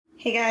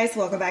Hey guys,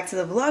 welcome back to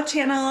the vlog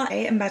channel.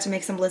 I am about to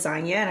make some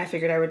lasagna and I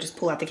figured I would just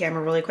pull out the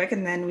camera really quick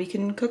and then we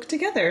can cook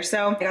together.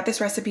 So I got this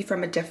recipe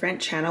from a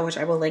different channel, which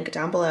I will link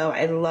down below.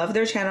 I love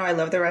their channel, I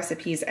love their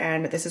recipes,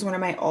 and this is one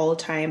of my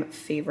all-time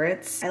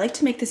favorites. I like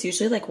to make this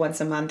usually like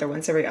once a month or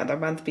once every other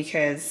month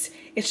because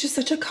it's just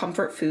such a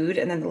comfort food,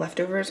 and then the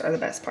leftovers are the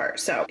best part.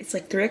 So it's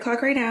like 3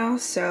 o'clock right now,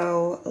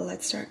 so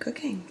let's start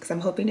cooking because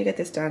I'm hoping to get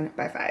this done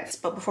by 5.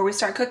 But before we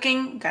start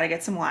cooking, gotta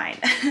get some wine.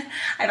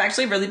 I've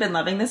actually really been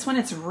loving this one.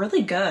 It's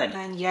really good.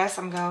 And yes,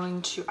 I'm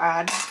going to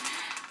add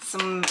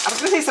some, I was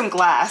gonna say some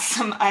glass,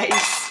 some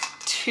ice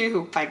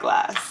to my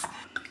glass.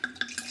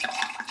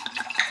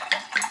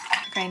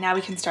 Okay, now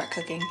we can start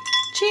cooking.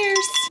 Cheers.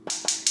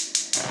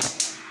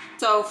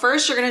 So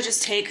first you're gonna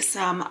just take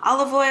some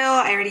olive oil.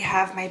 I already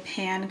have my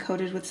pan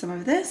coated with some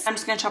of this. I'm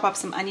just gonna chop up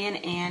some onion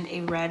and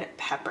a red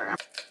pepper.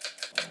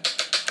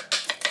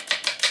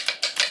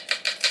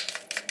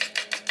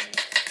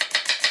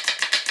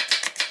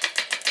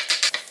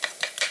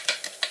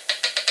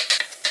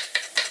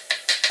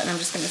 And I'm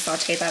just gonna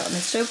saute that on the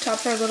stovetop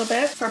for a little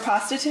bit. For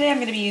pasta today, I'm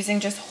gonna be using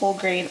just whole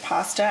grain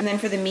pasta. And then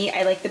for the meat,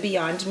 I like the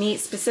Beyond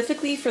Meat,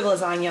 specifically for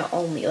lasagna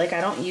only. Like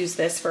I don't use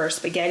this for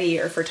spaghetti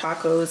or for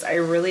tacos. I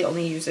really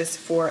only use this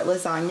for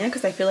lasagna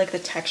because I feel like the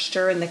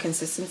texture and the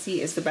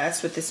consistency is the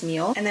best with this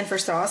meal. And then for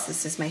sauce,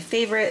 this is my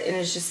favorite, and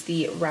it's just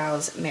the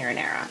Rouse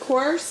Marinara. Of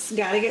course,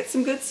 gotta get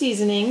some good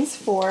seasonings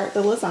for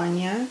the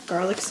lasagna.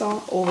 Garlic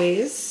salt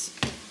always.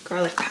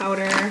 Garlic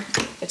powder,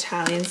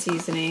 Italian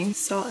seasoning,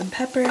 salt and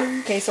pepper.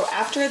 Okay, so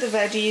after the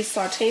veggies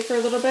saute for a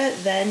little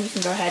bit, then you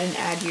can go ahead and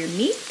add your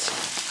meat.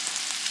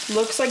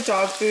 Looks like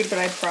dog food, but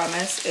I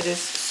promise it is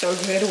so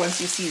good once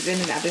you season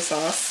and add the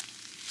sauce.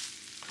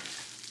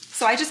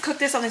 So I just cooked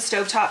this on the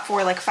stovetop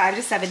for like 5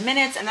 to 7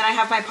 minutes, and then I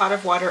have my pot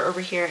of water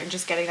over here and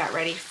just getting that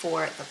ready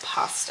for the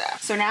pasta.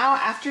 So now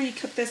after you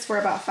cook this for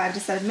about 5 to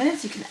 7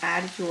 minutes, you can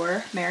add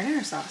your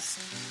marinara sauce.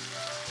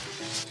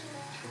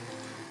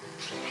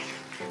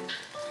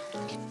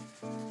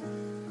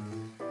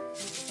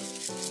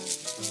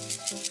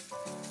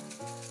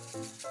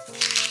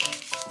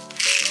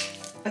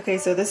 Okay,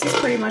 so this is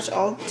pretty much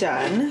all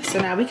done. So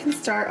now we can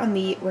start on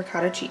the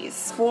ricotta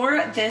cheese.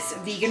 For this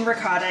vegan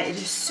ricotta, it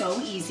is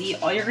so easy.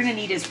 All you're gonna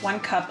need is 1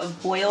 cup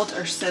of boiled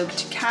or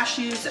soaked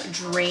cashews,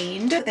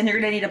 drained. Then you're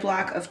gonna need a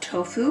block of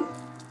tofu.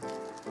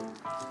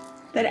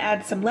 Then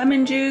add some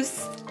lemon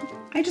juice.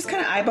 I just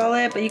kind of eyeball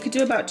it, but you could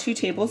do about 2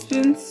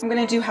 tablespoons. I'm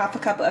gonna do 1/2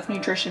 cup of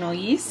nutritional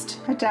yeast,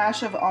 a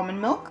dash of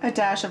almond milk, a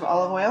dash of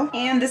olive oil.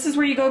 And this is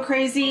where you go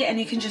crazy and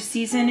you can just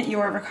season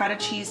your ricotta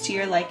cheese to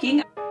your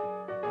liking.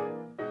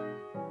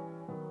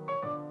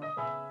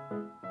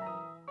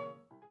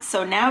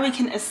 So now we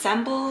can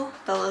assemble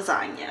the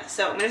lasagna.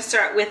 So I'm gonna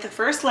start with the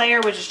first layer,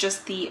 which is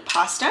just the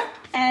pasta.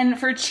 And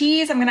for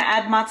cheese, I'm gonna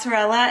add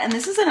mozzarella, and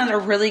this is another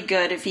really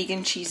good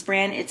vegan cheese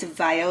brand. It's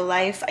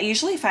Violife. I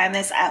usually find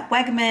this at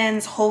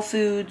Wegmans, Whole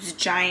Foods,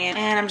 Giant,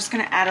 and I'm just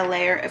gonna add a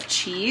layer of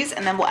cheese,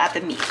 and then we'll add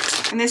the meat.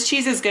 And this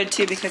cheese is good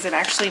too because it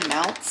actually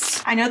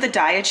melts. I know the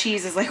Daiya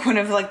cheese is like one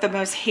of like the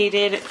most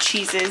hated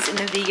cheeses in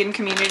the vegan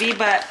community,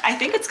 but I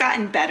think it's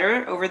gotten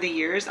better over the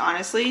years,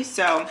 honestly.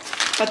 So,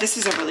 but this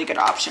is a really good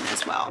option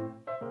as well.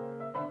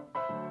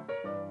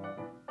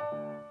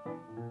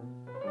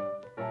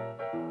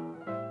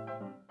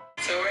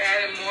 So we're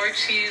adding more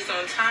cheese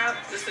on top.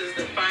 This is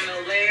the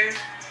final layer.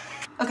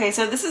 Okay,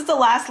 so this is the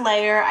last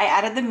layer. I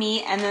added the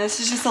meat, and then this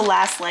is just the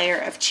last layer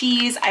of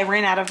cheese. I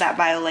ran out of that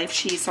Violife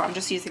cheese, so I'm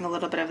just using a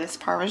little bit of this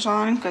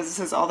Parmesan because this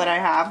is all that I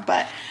have.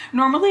 But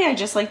normally I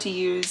just like to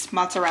use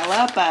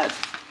mozzarella, but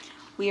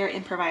we are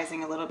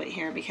improvising a little bit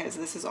here because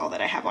this is all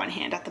that I have on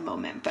hand at the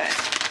moment. But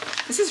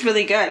this is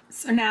really good.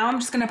 So now I'm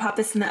just gonna pop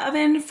this in the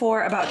oven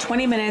for about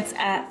 20 minutes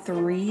at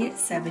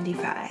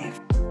 375.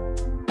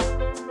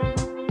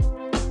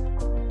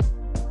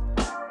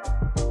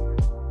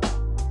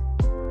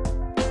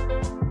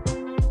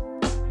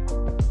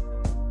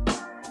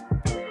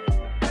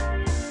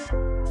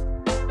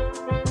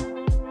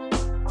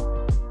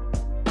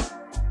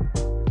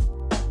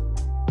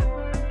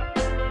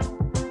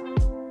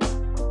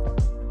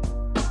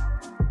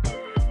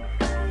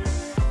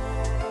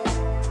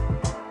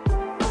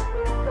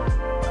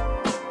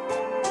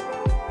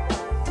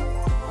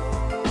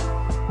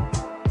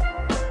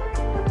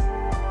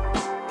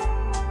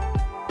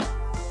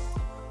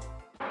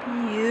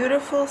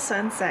 Beautiful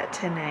sunset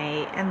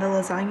tonight, and the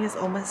lasagna is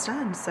almost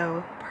done,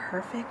 so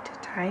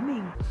perfect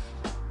timing.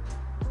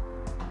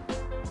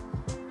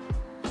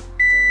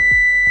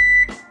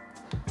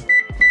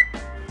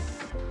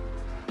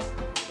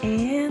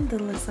 And the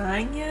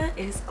lasagna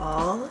is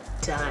all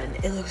done.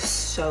 It looks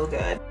so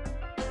good.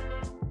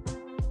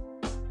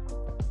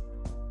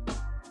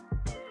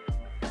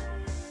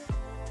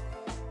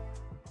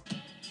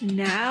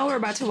 Now we're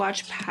about to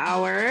watch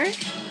Power,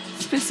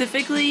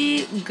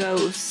 specifically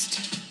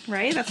Ghost.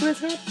 Right? That's what it's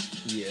called?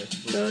 Yeah.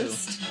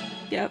 Ghost.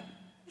 Yep.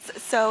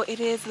 So it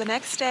is the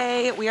next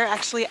day. We are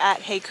actually at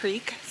Hay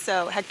Creek.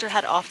 So Hector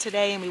had off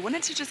today and we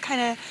wanted to just kind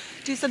of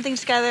do something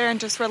together and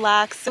just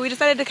relax. So we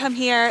decided to come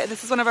here.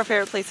 This is one of our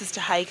favorite places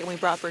to hike and we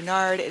brought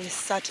Bernard. It is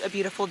such a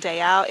beautiful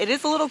day out. It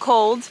is a little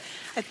cold,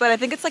 but I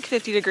think it's like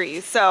 50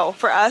 degrees. So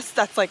for us,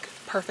 that's like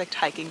perfect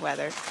hiking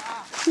weather.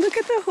 Look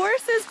at the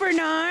horses,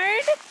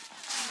 Bernard.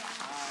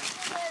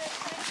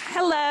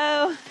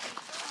 Hello.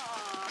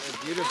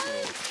 They're beautiful.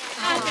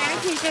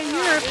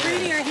 You're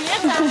prettier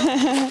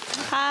here.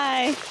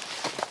 Hi.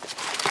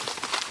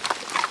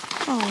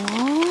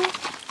 Aww.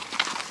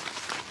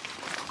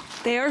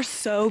 They are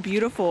so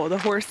beautiful. The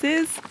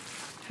horses.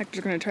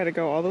 Hector's gonna try to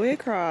go all the way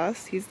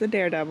across. He's the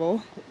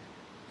daredevil.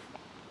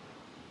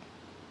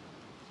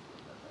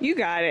 You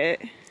got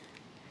it.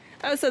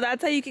 Oh, so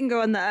that's how you can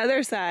go on the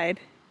other side.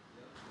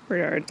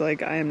 Bernard's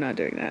like, I am not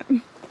doing that.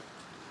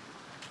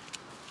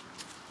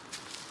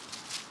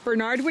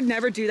 Bernard would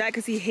never do that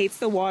because he hates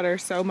the water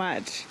so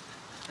much.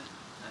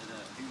 I know,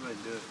 he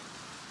wouldn't do it.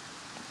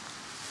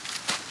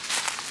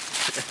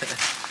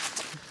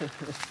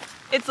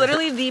 It's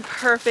literally the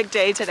perfect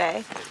day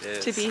today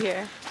to be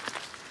here.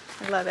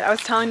 I love it. I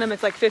was telling them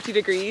it's like 50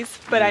 degrees,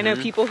 but I know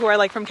people who are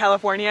like from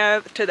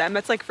California, to them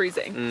it's like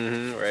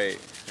freezing. Right.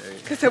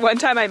 Because at one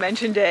time I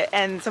mentioned it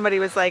and somebody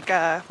was like,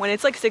 when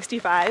it's like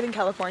 65 in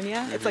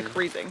California, it's like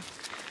freezing.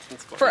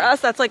 For us,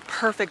 that's like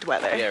perfect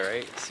weather. Yeah,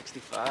 right?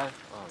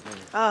 65? Oh, man.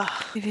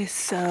 Oh, it is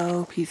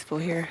so peaceful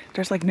here.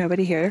 There's like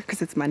nobody here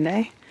because it's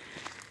Monday.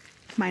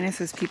 Minus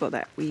those people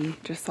that we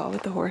just saw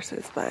with the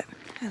horses, but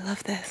I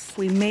love this.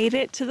 We made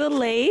it to the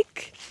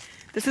lake.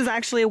 This is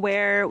actually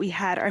where we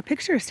had our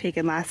pictures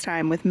taken last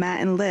time with Matt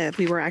and Liv.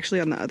 We were actually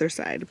on the other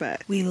side,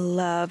 but we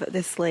love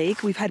this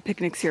lake. We've had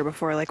picnics here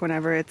before, like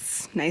whenever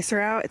it's nicer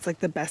out, it's like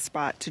the best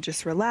spot to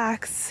just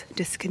relax,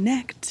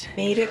 disconnect.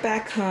 Made it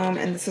back home,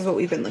 and this is what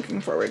we've been looking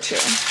forward to.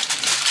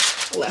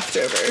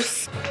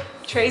 Leftovers.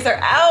 Trays are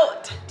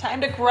out.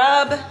 Time to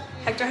grub.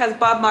 Hector has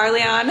Bob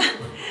Marley on.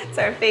 It's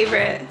our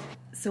favorite.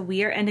 So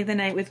we are ending the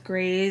night with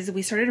Grey's.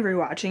 We started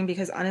rewatching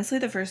because honestly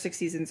the first 6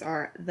 seasons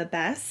are the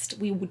best.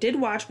 We did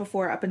watch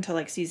before up until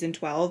like season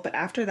 12, but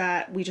after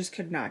that we just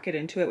could not get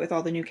into it with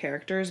all the new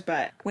characters.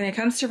 But when it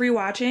comes to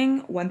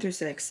rewatching, 1 through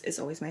 6 is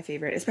always my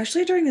favorite,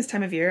 especially during this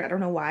time of year. I don't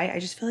know why, I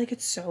just feel like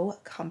it's so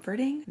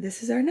comforting.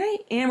 This is our night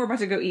and we're about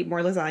to go eat more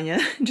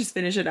lasagna and just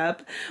finish it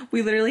up.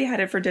 We literally had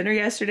it for dinner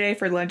yesterday,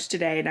 for lunch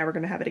today, and now we're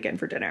gonna have it again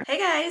for dinner. Hey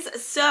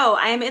guys, so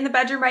I am in the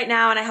bedroom right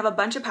now and I have a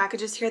bunch of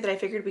packages here that I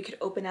figured we could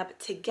open up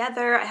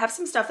together. I have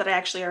some stuff that I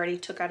actually already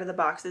took out of the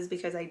boxes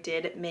because I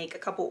did make a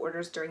couple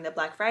orders during the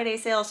Black Friday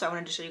sale, so I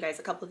wanted to show you guys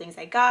a couple of things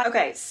I got.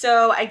 Okay,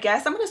 so I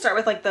guess I'm gonna start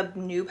with like the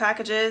new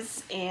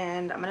packages,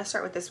 and I'm gonna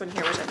start with this one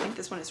here, which I think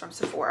this one is from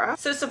Sephora.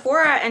 So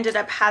Sephora ended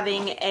up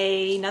having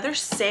another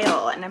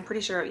sale, and I'm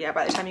pretty sure, yeah,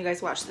 by the time you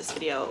guys watch this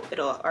video,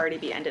 it'll already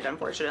be ended,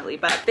 unfortunately,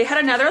 but they had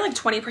another like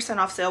 20%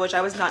 off sale, which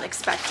I was not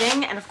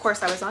expecting, and of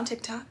course I was on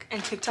TikTok,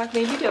 and TikTok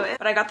made me do it.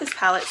 But I got this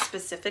palette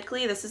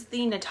specifically. This is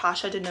the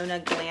Natasha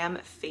Denona Glam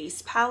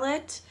Face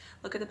Palette.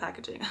 Look at the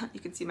packaging.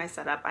 You can see my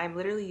setup. I'm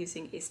literally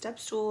using a step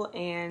stool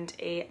and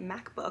a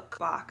MacBook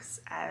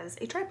box as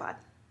a tripod.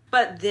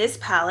 But this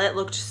palette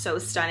looked so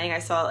stunning. I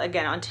saw it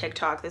again on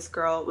TikTok. This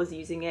girl was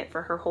using it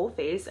for her whole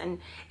face, and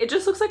it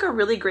just looks like a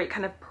really great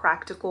kind of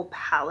practical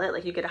palette.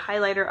 Like you get a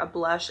highlighter, a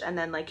blush, and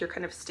then like your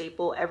kind of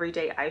staple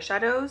everyday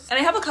eyeshadows. And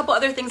I have a couple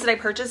other things that I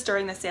purchased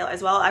during the sale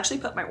as well. I'll actually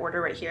put my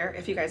order right here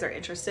if you guys are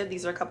interested.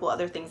 These are a couple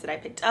other things that I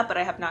picked up, but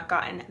I have not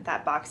gotten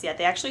that box yet.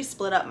 They actually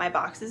split up my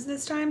boxes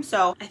this time,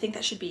 so I think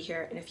that should be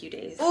here in a few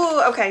days.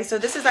 Oh, okay, so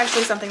this is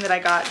actually something that I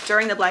got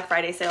during the Black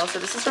Friday sale. So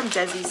this is from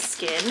Desi's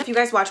Skin. If you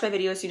guys watch my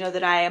videos, you know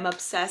that I am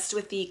obsessed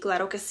with the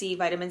Claro Que Si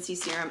vitamin C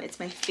serum.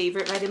 It's my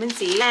favorite vitamin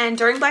C. And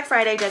during Black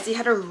Friday, Desi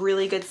had a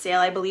really good sale.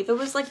 I believe it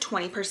was like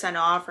 20%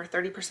 off or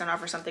 30%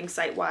 off or something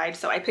site-wide.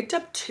 So I picked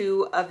up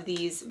 2 of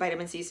these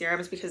vitamin C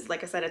serums because,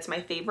 like I said, it's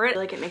my favorite.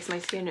 Like, it makes my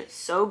skin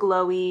so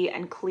glowy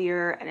and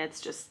clear, and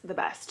it's just the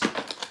best. I'm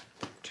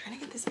trying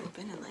to get this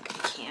open and like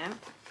I can't.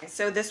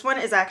 So this one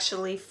is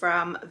actually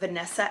from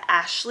Vanessa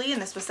Ashley,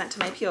 and this was sent to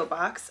my P.O.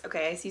 box.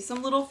 Okay, I see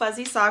some little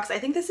fuzzy socks. I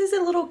think this is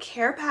a little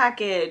care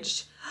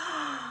package.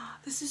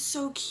 This is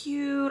so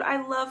cute.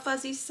 I love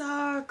fuzzy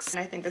socks.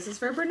 And I think this is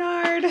for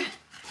Bernard.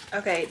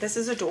 Okay, this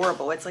is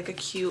adorable. It's like a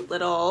cute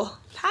little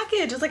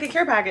package. It's like a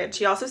care package.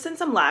 She also sent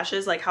some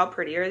lashes. Like, how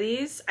pretty are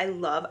these? I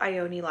love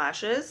Ioni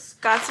lashes.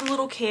 Got some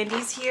little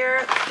candies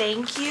here.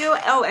 Thank you.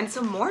 Oh, and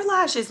some more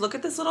lashes. Look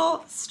at this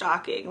little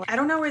stocking. I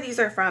don't know where these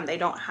are from. They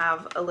don't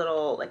have a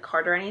little like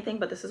card or anything,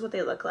 but this is what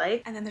they look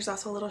like. And then there's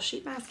also a little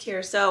sheet mask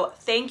here. So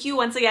thank you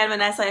once again,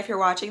 Vanessa, if you're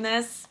watching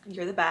this.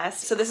 You're the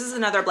best. So this is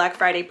another Black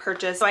Friday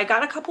purchase. So I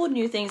got a couple of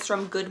new things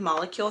from Good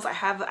Molecules. I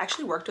have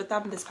actually worked with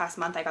them this past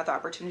month. I got the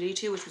opportunity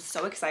to, which was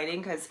so exciting.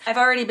 exciting because I've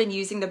already been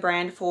using the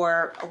brand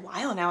for a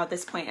while now at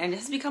this point, and it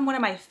has become one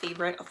of my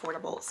favorite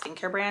affordable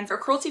skincare brands. They're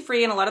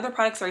cruelty-free and a lot of their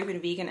products are even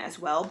vegan as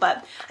well,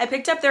 but I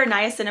picked up their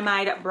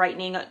niacinamide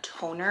brightening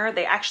toner.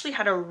 They actually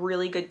had a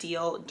really good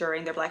deal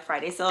during their Black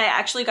Friday sale. I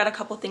actually got a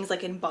couple things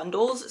like in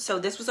bundles, so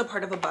this was a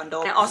part of a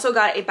bundle. I also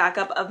got a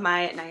backup of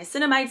my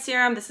niacinamide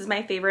serum. This is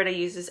my favorite. I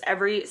use this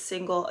every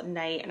single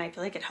night and I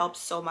feel like it helps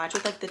so much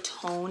with like the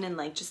tone and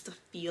like just the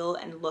feel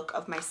and look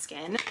of my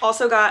skin.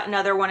 Also got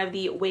another one of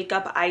the Wake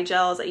Up eye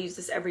gels. I use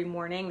this every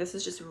morning. This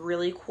is just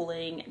really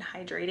cooling and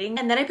hydrating.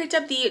 And then I picked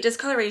up the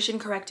discoloration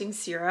correcting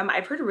serum.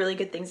 I've heard really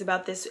good things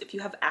about this. If you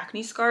have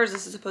acne scars,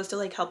 this is supposed to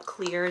like help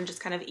clear and just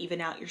kind of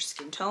even out your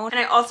skin tone. And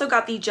I also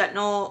got the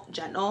gentle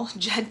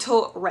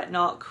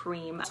retinol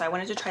cream. So I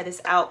wanted to try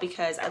this out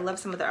because I love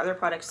some of their other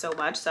products so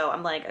much. So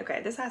I'm like,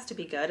 okay, this has to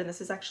be good. And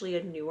this is actually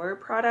a newer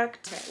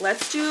product. Okay,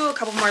 let's do a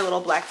couple more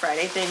little Black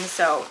Friday things.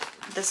 So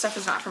this stuff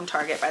is not from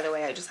Target, by the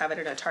way. I just have it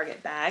in a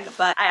Target bag.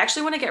 But I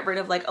actually want to get rid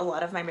of like a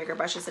lot of my makeup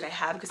brushes that I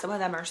have because some of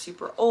them are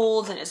super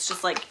old and it's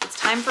just like, it's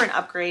time for an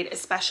upgrade,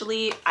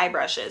 especially eye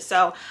brushes.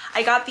 So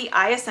I got the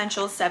Eye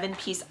Essentials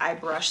 7-piece eye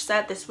brush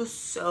set. This was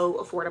so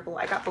affordable.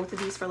 I got both of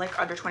these for like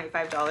under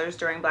 $25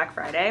 during Black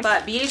Friday.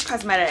 But BH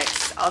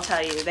Cosmetics, I'll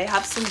tell you, they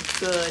have some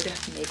good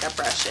makeup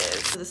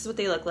brushes. So this is what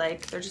they look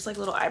like. They're just like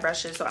little eye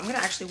brushes. So I'm gonna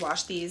actually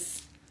wash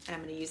these and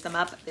I'm gonna use them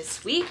up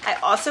this week. I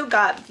also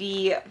got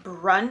the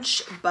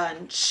Brunch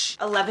Bunch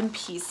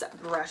 11-piece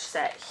brush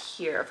set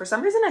here. For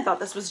some reason, I thought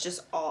this was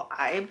just all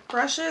eye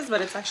brushes, but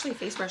it's actually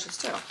face brushes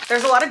too.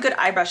 There's a lot of good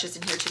eye brushes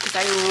in here too, because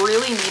I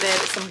really needed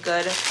some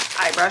good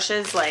eye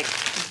brushes, like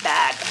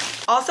bad.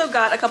 Also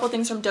got a couple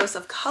things from Dose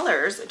of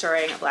Colors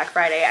during Black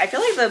Friday. I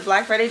feel like the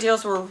Black Friday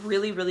deals were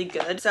really, really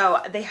good.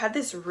 So they had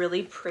this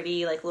really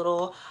pretty like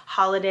little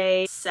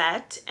holiday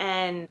set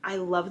and I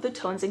love the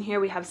tones in here.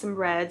 We have some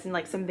reds and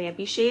like some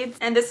vampy shades.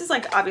 And this is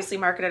like obviously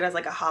marketed as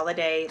like a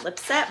holiday lip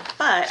set,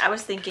 but I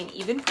was thinking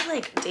even for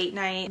like date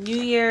night, New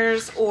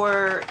Year's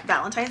or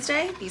Valentine's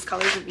Day, these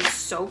colors would be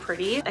so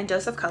pretty. And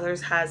Dose of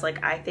Colors has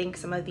like, I think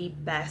some of the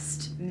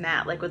best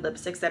matte liquid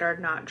lipsticks that are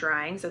not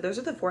drying. So those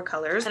are the 4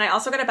 colors. And I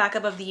also got a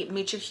backup of the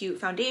Meet Your Hue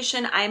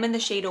foundation. I am in the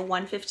shade of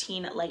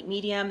 115 light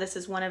medium. This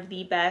is one of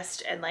the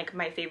best and like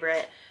my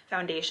favorite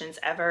foundations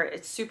ever.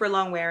 It's super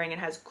long wearing and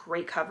has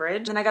great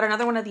coverage. And I got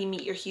another one of the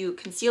Meet Your Hue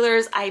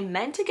concealers. I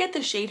meant to get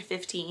the shade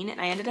 15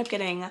 and I ended up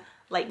getting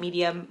light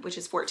medium, which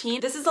is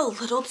 14. This is a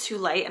little too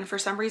light and for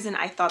some reason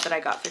I thought that I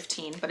got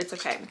 15, but it's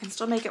okay. We can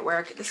still make it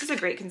work. This is a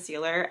great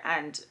concealer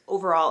and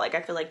overall, like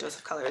I feel like Dose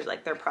of Colors,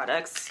 like their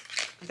products,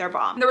 they're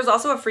bomb. There was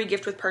also a free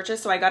gift with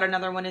purchase, so I got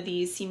another one of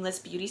these seamless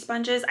beauty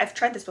sponges. I've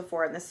tried this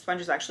before and this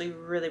sponge is actually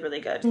really, really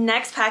good.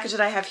 Next package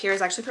that I have here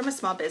is actually from a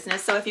small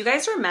business. So if you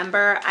guys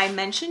remember, I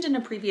mentioned in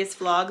a previous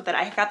vlog that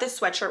I got this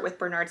sweatshirt with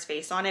Bernard's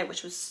face on it,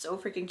 which was so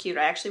freaking cute.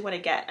 I actually want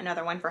to get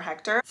another one for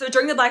Hector. So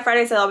during the Black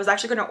Friday sale, I was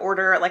actually going to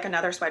order like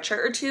another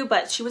sweatshirt or two,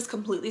 but she was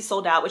completely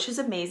sold out, which is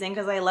amazing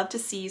because I love to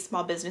see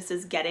small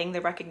businesses getting the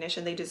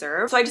recognition they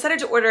deserve. So I decided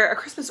to order a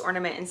Christmas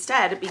ornament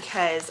instead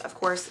because of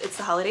course it's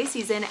the holiday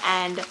season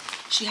and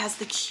she has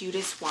the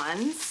cutest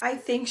ones. I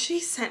think she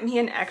sent me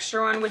an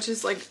extra one, which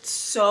is like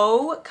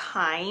so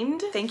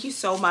kind. Thank you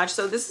so much.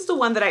 So this is the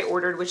one that I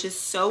ordered, which is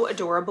so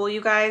adorable,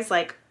 you guys.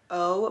 Like,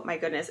 oh my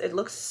goodness, it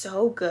looks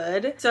so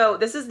good. So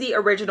this is the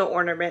original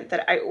ornament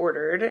that I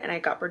ordered and I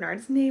got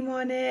Bernard's name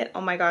on it.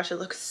 Oh my gosh, it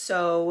looks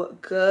so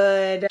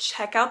good.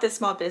 Check out this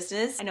small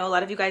business. I know a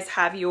lot of you guys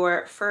have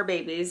your fur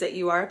babies that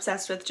you are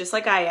obsessed with, just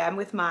like I am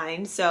with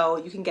mine. So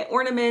you can get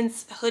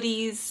ornaments,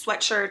 hoodies,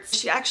 sweatshirts.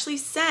 She actually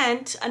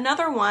sent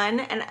another one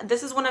and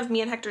this is one of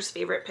me and Hector's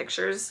favorite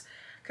pictures,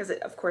 because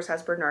it of course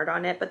has Bernard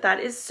on it, but that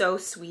is so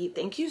sweet.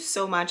 Thank you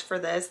so much for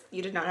this.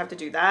 You did not have to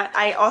do that.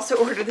 I also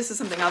ordered, this is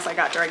something else I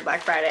got during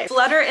Black Friday.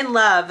 Flutter in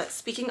Love.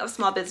 Speaking of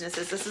small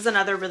businesses, this is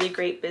another really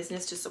great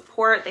business to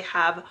support. They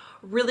have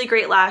really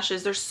great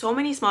lashes. There's so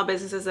many small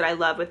businesses that I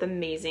love with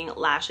amazing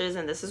lashes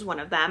and this is one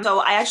of them. So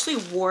I actually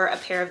wore a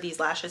pair of these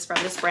lashes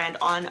from this brand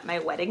on my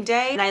wedding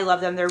day and I love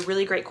them. They're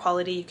really great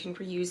quality. You can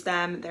reuse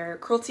them. They're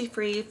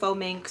cruelty-free faux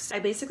minks. I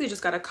basically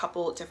just got a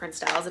couple different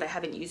styles that I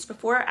haven't used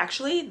before.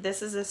 Actually,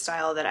 this is a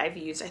style that I've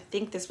used. I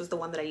think this was the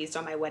one that I used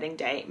on my wedding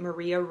day,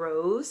 Maria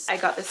Rose. I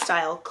got the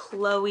style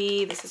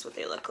Chloe. This is what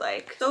they look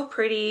like. So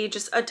pretty,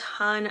 just a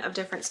ton of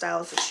different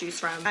styles to choose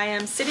from. I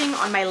am sitting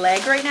on my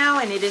leg right now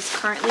and it is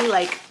currently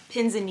like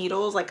pins and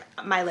needles, like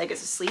my leg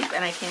is asleep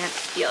and I can't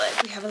feel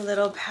it. We have a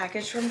little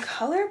package from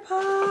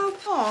ColourPop.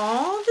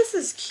 Aw, this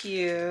is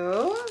cute.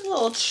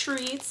 Little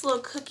treats,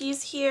 little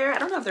cookies here. I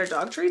don't know if they're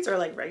dog treats or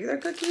like regular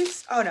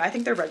cookies. Oh no, I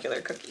think they're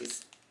regular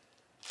cookies.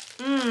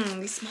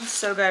 These smell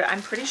so good.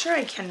 I'm pretty sure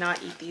I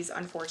cannot eat these,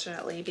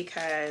 unfortunately,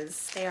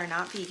 because they are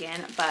not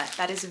vegan, but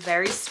that is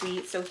very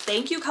sweet. So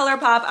thank you,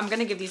 ColourPop. I'm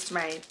gonna give these to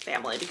my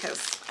family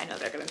because I know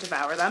they're gonna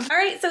devour them. All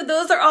right, so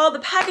those are all the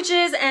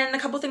packages and a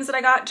couple things that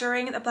I got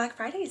during the Black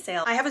Friday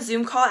sale. I have a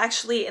Zoom call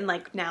actually in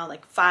like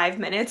 5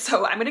 minutes,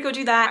 so I'm gonna go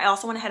do that. I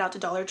also wanna head out to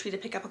Dollar Tree to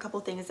pick up a couple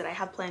things that I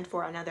have planned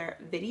for another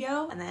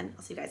video, and then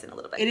I'll see you guys in a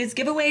little bit. It is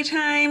giveaway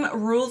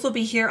time. Rules will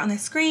be here on the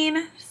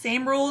screen.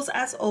 Same rules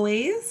as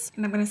always.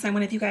 And I'm gonna send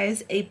one of you guys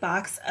a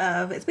box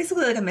of, it's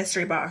basically like a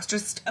mystery box,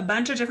 just a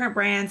bunch of different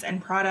brands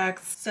and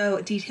products.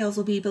 So details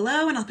will be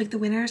below and I'll pick the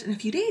winners in a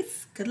few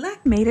days. Good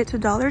luck. Made it to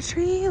Dollar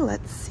Tree.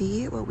 Let's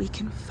see what we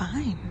can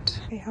find.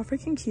 Okay, how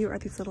freaking cute are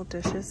these little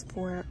dishes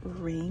for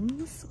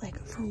rings? Like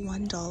for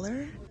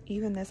 $1.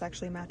 Even this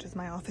actually matches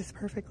my office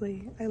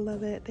perfectly. I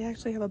love it. They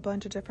actually have a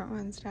bunch of different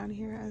ones down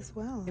here as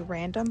well.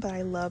 Random, but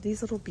I love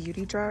these little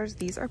beauty jars.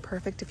 These are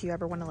perfect if you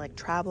ever want to like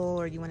travel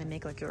or you want to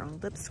make like your own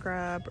lip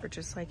scrub or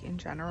just like in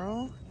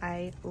general.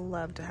 I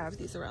love to have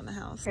these around the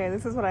house. Okay,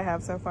 this is what I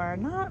have so far.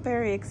 Not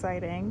very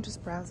exciting.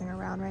 Just browsing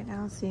around right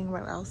now, seeing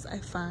what else I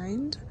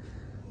find.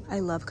 I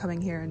love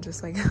coming here and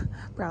just like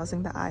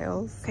browsing the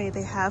aisles. Okay,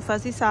 they have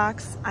fuzzy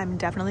socks. I'm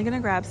definitely gonna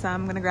grab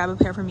some. I'm gonna grab a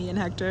pair for me and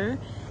Hector.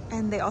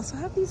 And they also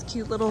have these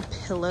cute little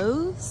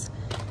pillows.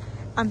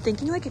 I'm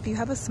thinking like if you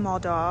have a small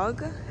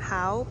dog,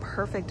 how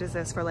perfect is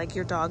this for like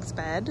your dog's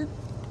bed?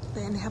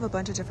 And they have a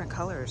bunch of different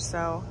colors,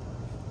 so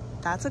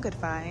that's a good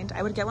find.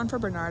 I would get one for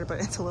Bernard,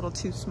 but it's a little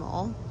too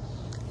small.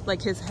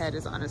 Like his head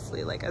is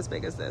honestly like as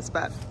big as this,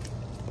 but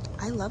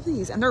I love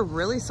these and they're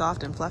really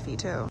soft and fluffy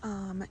too.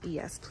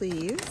 Yes,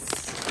 please.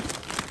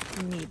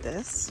 I need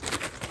this.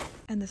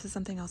 And this is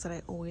something else that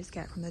I always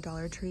get from the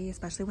Dollar Tree,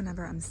 especially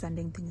whenever I'm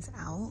sending things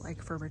out,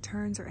 like for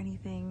returns or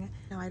anything.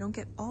 Now, I don't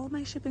get all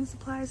my shipping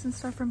supplies and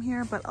stuff from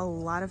here, but a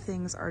lot of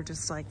things are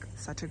just like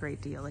such a great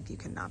deal. Like you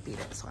cannot beat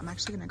it. So I'm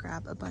actually gonna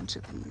grab a bunch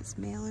of these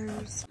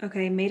mailers.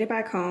 Okay, made it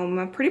back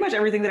home. Pretty much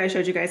everything that I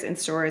showed you guys in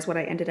store is what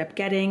I ended up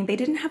getting. They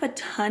didn't have a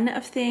ton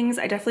of things.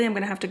 I definitely am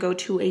gonna have to go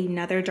to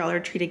another Dollar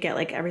Tree to get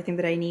like everything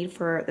that I need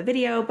for the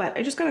video, but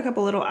I just got a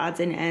couple little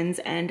odds and ends.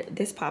 And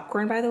this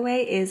popcorn, by the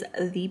way, is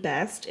the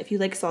best. If you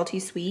like salty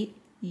sweet,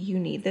 you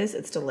need this.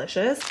 It's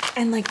delicious.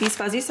 And like these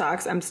fuzzy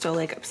socks, I'm still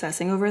like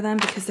obsessing over them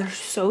because they're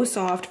so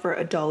soft for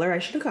 $1. I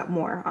should have got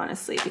more,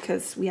 honestly,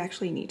 because we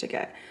actually need to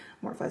get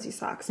more fuzzy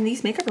socks. And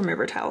these makeup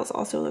remover towels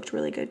also looked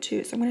really good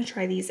too. So I'm gonna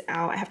try these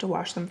out. I have to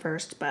wash them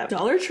first, but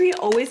Dollar Tree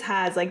always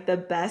has like the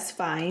best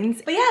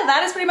finds. But yeah,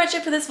 that is pretty much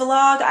it for this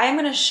vlog. I am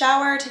gonna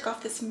shower, take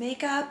off this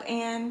makeup,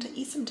 and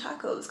eat some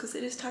tacos because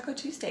it is Taco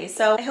Tuesday.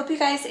 So I hope you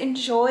guys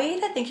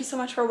enjoyed. Thank you so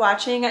much for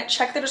watching.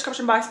 Check the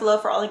description box below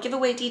for all the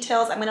giveaway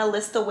details. I'm gonna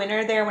list the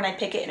winner there when I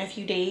pick it in a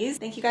few days.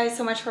 Thank you guys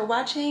so much for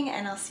watching,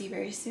 and I'll see you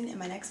very soon in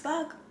my next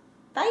vlog.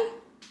 Bye.